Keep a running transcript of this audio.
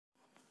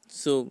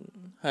So,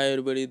 hi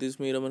everybody, this is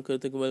me Raman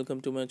Karthik. Welcome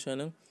to my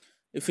channel.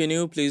 If you're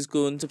new, please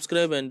go and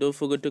subscribe and don't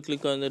forget to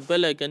click on that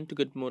bell icon to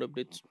get more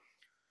updates.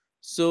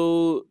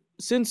 So,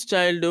 since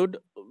childhood,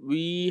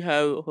 we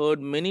have heard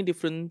many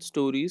different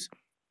stories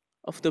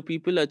of the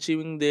people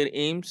achieving their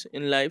aims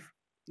in life,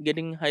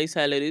 getting high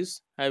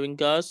salaries, having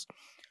cars,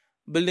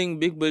 building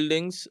big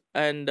buildings,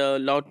 and a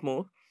lot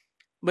more.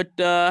 But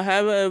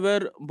have I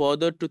ever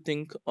bothered to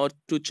think or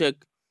to check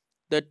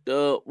that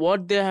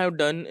what they have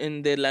done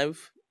in their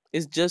life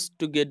is just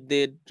to get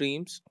their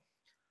dreams?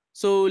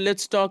 So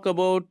let's talk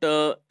about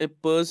a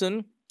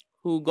person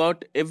who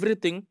got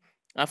everything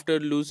after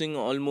losing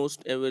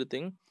almost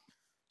everything.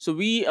 So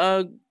we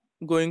are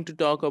going to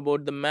talk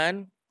about the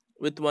man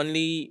with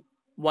only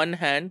one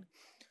hand.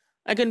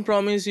 I can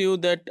promise you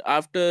that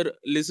after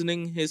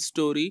listening his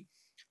story,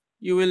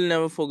 you will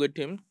never forget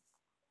him.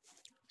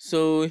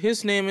 So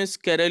his name is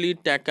Karoly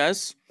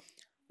Takacs.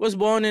 Was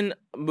born in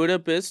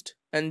Budapest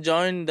and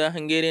joined the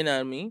Hungarian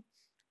army.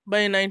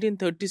 By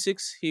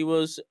 1936, he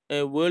was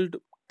a world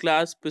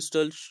class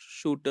pistol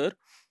shooter,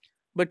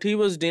 but he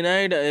was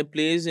denied a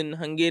place in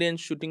Hungarian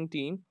shooting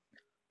team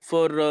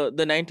for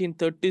the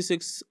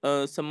 1936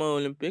 Summer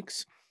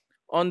Olympics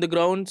on the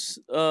grounds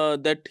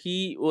that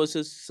he was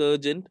a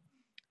sergeant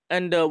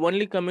and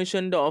only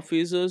commissioned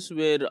officers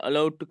were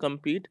allowed to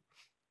compete.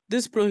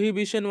 This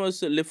prohibition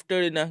was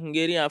lifted in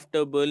Hungary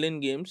after Berlin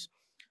Games.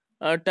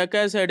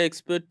 Takas had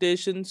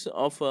expectations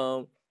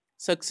of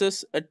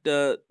success at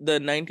the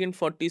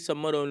 1940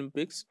 Summer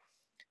Olympics,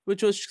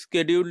 which was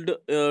scheduled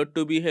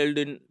to be held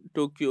in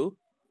Tokyo.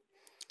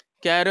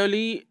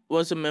 Karoly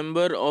was a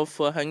member of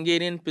a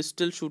Hungarian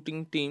pistol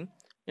shooting team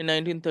in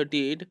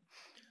 1938.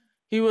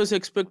 He was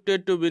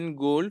expected to win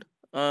gold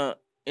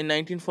in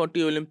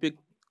 1940 Olympic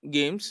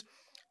Games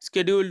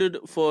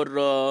scheduled for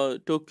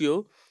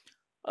Tokyo.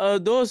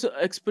 Those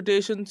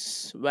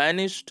expectations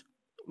vanished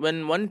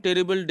when one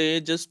terrible day,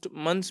 just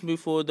months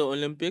before the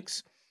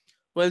Olympics,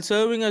 while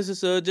serving as a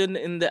surgeon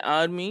in the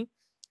army,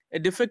 a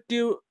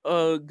defective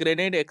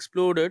grenade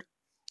exploded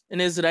in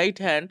his right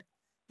hand,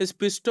 his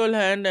pistol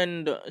hand,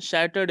 and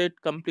shattered it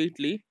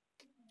completely.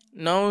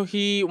 Now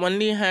he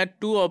only had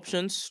two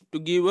options: to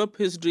give up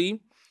his dream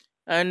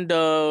and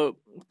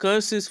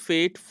curse his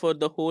fate for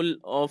the whole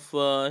of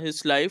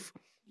his life,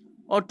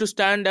 or to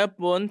stand up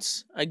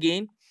once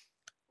again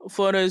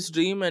for his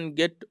dream and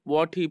get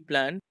what he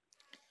planned.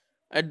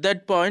 At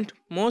that point,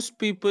 most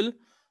people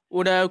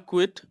would have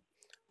quit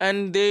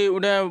and they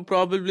would have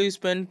probably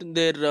spent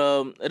their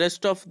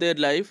rest of their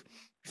life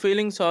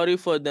feeling sorry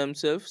for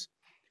themselves.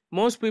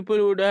 Most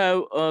people would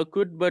have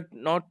quit, but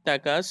not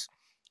Takas.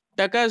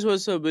 Takas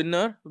was a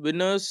winner.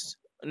 Winners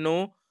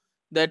know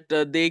that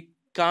they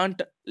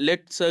can't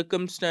let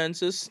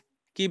circumstances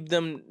keep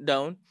them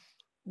down.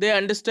 They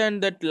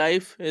understand that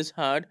life is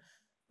hard,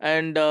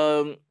 and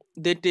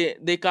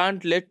they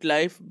can't let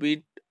life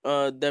beat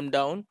them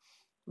down.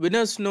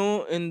 Winners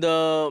know in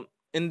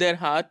their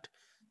heart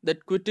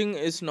that quitting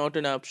is not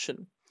an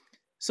option.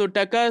 So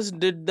Takas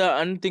did the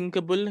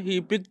unthinkable.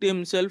 He picked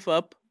himself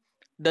up,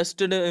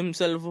 dusted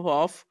himself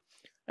off,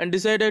 and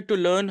decided to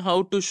learn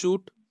how to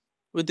shoot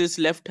with his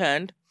left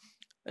hand.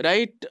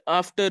 Right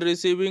after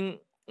receiving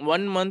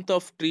 1 month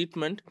of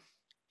treatment,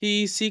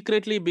 he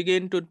secretly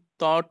began to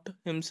taught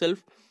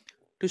himself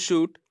to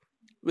shoot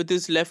with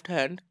his left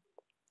hand.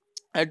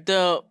 At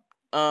the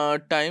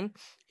time,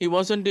 he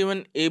wasn't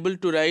even able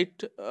to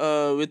write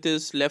with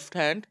his left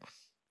hand,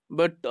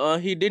 but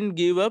he didn't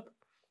give up.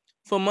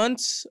 For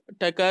months,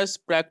 Takas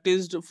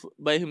practiced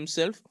by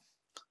himself.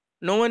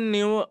 No one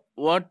knew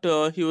what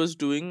he was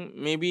doing.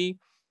 Maybe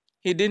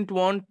he didn't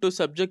want to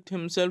subject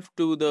himself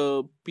to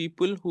the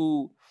people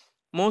who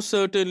most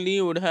certainly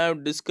would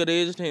have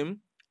discouraged him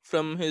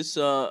from his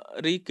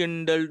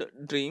rekindled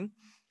dream.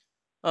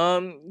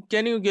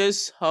 Can you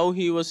guess how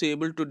he was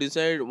able to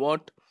decide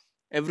what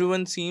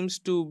everyone seems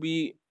to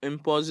be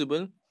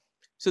impossible?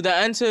 So the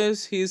answer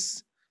is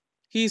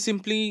he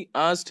simply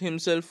asked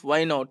himself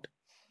why not.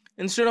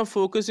 Instead of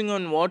focusing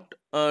on what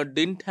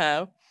didn't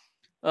have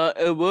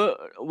a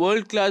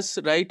world class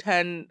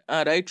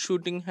right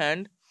shooting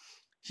hand,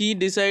 he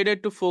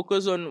decided to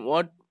focus on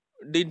what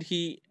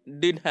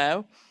did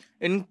have: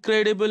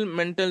 incredible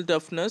mental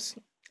toughness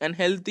and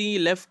healthy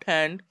left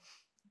hand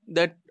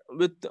that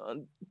with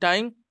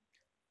time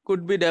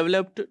could be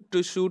developed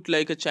to shoot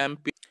like a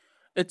champion.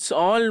 It's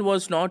all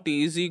was not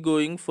easy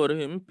going for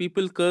him.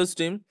 People cursed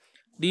him,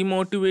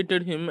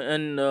 demotivated him,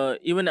 and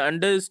even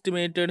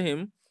underestimated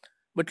him.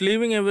 But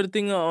leaving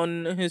everything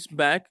on his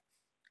back,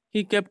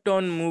 he kept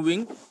on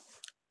moving.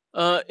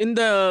 In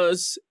the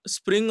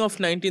spring of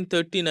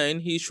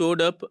 1939, he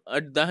showed up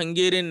at the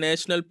Hungarian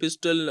National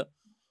Pistol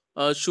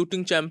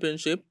Shooting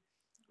Championship.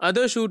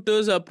 Other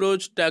shooters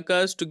approached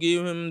Takas to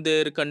give him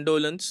their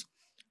condolence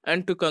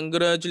and to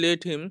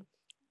congratulate him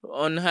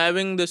on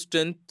having the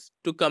strength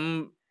to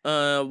come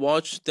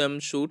watch them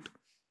shoot.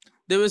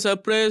 They were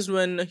surprised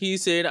when he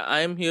said,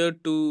 I'm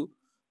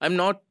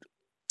not,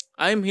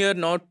 I'm here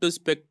not to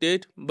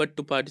spectate but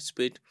to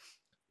participate."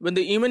 When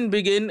the event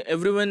began,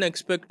 everyone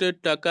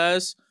expected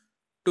Takas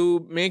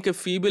to make a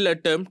feeble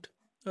attempt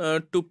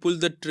to pull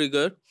the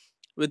trigger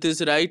with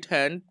his right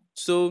hand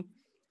so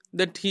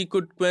that he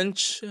could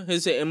quench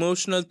his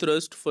emotional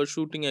thirst for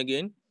shooting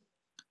again.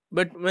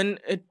 But when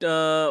it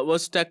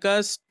was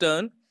Taka's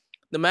turn,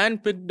 the man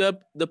picked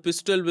up the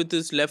pistol with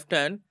his left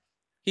hand.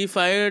 He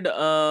fired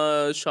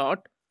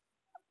shot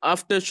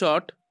after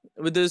shot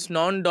with his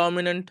non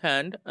dominant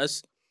hand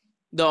as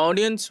the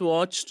audience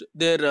watched,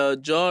 their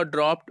jaw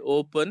dropped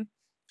open.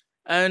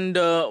 And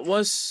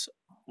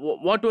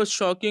what was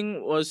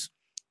shocking was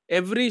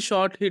every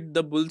shot hit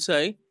the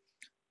bullseye.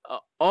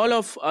 All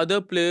of other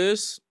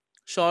players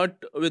shot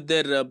with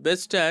their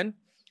best hand,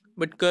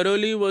 but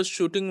Karoly was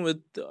shooting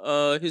with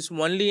his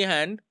only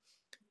hand.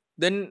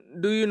 Then,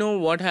 do you know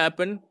what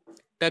happened?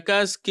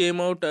 Takas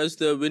came out as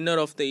the winner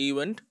of the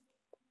event,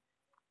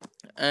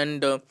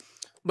 and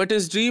but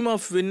his dream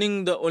of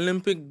winning the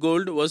Olympic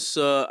gold was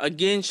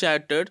again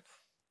shattered.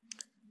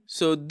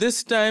 So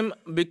this time,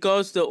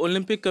 because the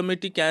Olympic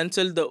Committee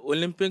cancelled the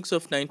Olympics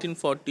of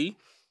 1940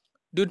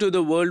 due to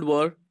the World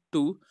War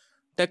II,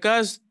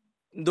 Takas,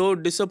 though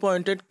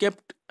disappointed,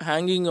 kept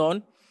hanging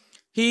on.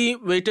 He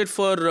waited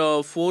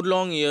for 4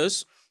 long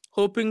years,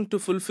 hoping to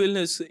fulfill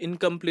his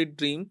incomplete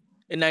dream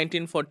in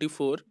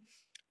 1944.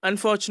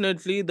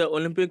 Unfortunately, the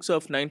Olympics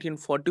of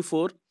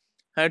 1944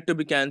 had to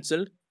be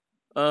cancelled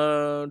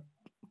uh,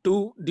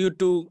 due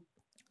to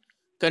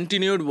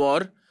continued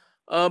war,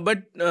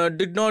 but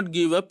did not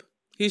give up.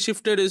 He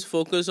shifted his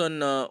focus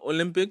on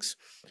Olympics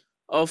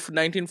of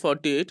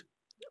 1948.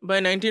 By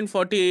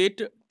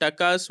 1948,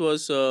 Takas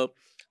was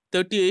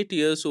 38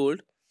 years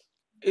old.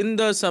 In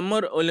the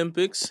Summer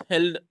Olympics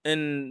held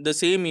in the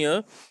same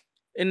year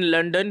in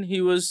London, he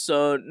was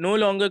no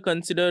longer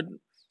considered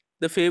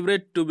the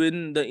favorite to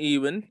win the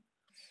event.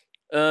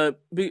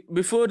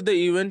 Before the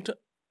event,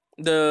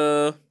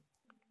 the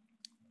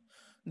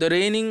the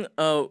reigning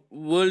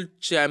world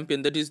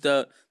champion, that is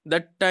the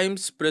that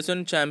time's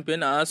present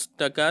champion, asked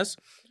Takas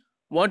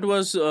what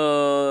was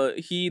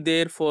he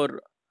there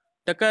for.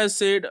 Takas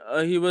said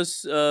he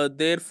was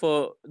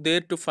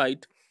there to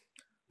fight.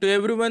 To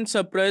everyone's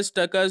surprise,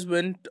 Takas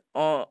went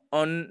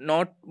on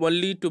not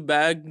only to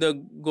bag the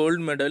gold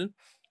medal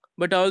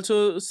but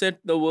also set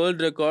the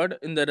world record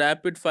in the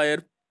rapid fire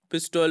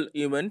pistol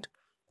event.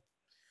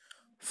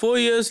 4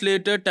 years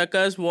later,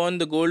 Takas won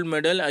the gold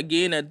medal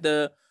again at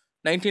the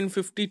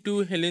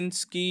 1952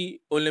 Helsinki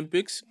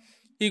Olympics.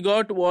 He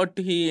got what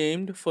he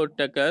aimed for.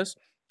 Takas,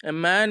 a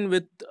man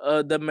with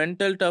the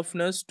mental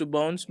toughness to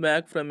bounce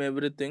back from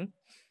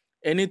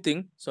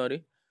anything.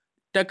 Sorry,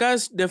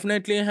 Takas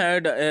definitely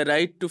had a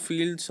right to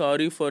feel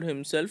sorry for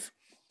himself.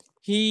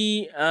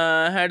 He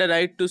had a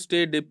right to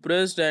stay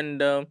depressed and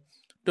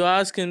to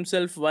ask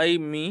himself why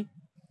me.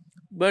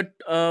 But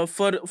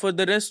for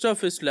the rest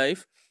of his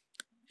life,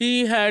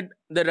 he had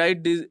the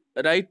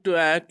right to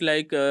act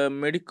like a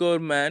mediocre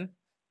man.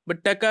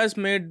 But Takas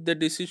made the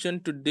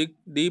decision to dig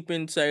deep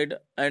inside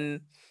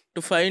and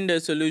to find a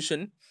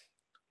solution,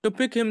 to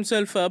pick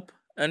himself up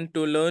and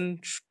to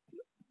learn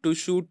to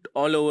shoot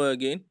all over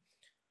again.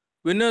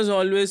 Winners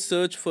always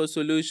search for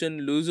solution.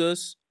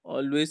 Losers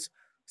always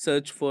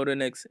search for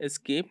an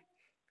escape.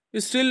 You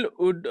still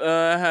would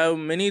have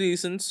many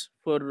reasons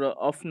for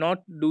of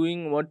not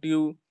doing what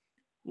you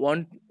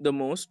want the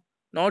most,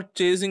 not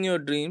chasing your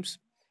dreams.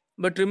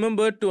 But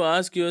remember to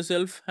ask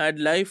yourself, had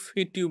life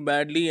hit you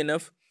badly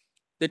enough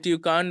that you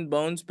can't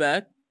bounce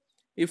back?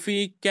 If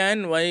we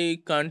can, why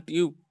can't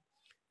you?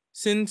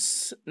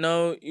 Since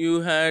now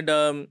you had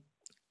have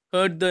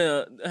heard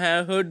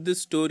the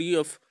story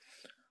of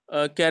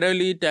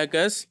Karoly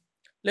Takacs,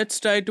 let's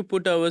try to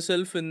put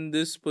ourselves in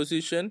this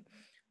position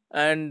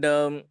and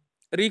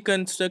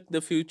reconstruct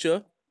the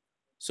future.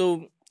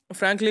 So,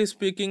 frankly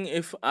speaking,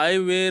 if I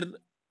were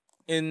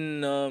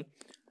in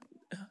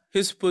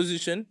his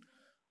position,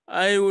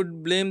 I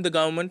would blame the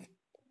government,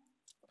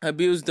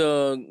 abuse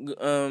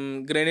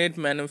the grenade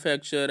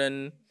manufacturer,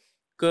 and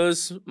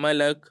curse my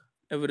luck,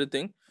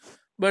 everything.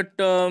 But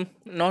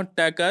not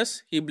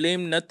Takas. He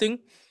blamed nothing,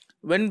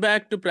 went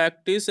back to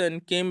practice,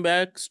 and came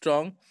back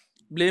strong.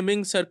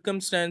 Blaming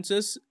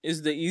circumstances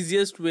is the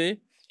easiest way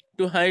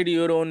to hide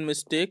your own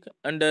mistake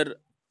under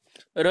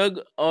a rug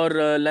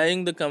or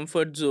lying the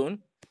comfort zone.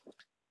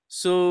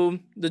 So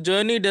the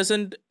journey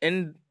doesn't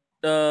end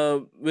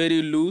where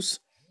you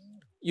lose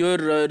your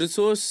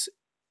resource,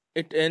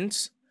 it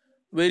ends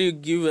where you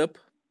give up.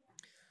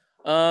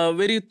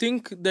 Where you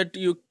think that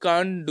you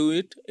can't do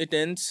it, it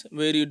ends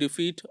where you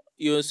defeat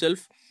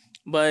yourself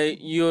by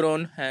your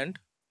own hand.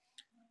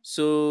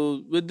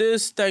 So, with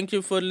this, thank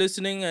you for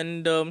listening.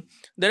 And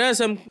there are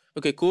some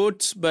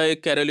quotes by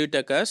Karoly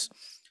Takacs.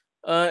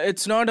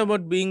 It's not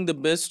about being the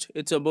best;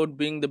 it's about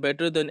being the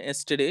better than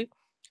yesterday.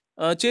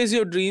 Chase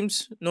your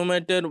dreams, no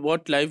matter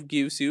what life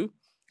gives you.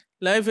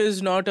 Life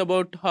is not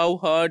about how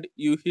hard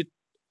you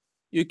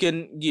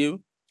can give.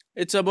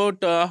 It's about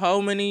how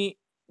many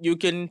you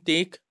can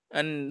take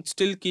and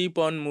still keep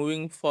on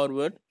moving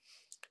forward.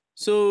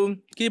 So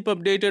keep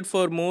updated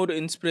for more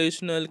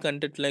inspirational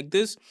content like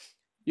this.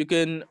 You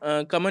can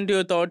comment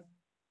your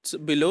thoughts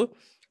below.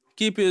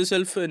 keep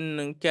yourself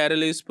in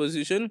Karoly's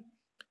position.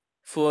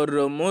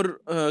 For more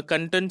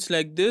contents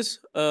like this,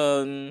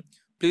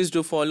 please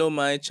do follow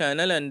my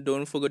channel and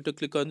don't forget to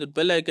click on the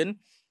bell icon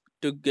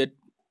to get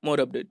more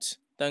updates.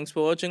 Thanks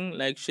for watching.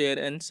 Like, share,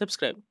 and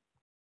subscribe.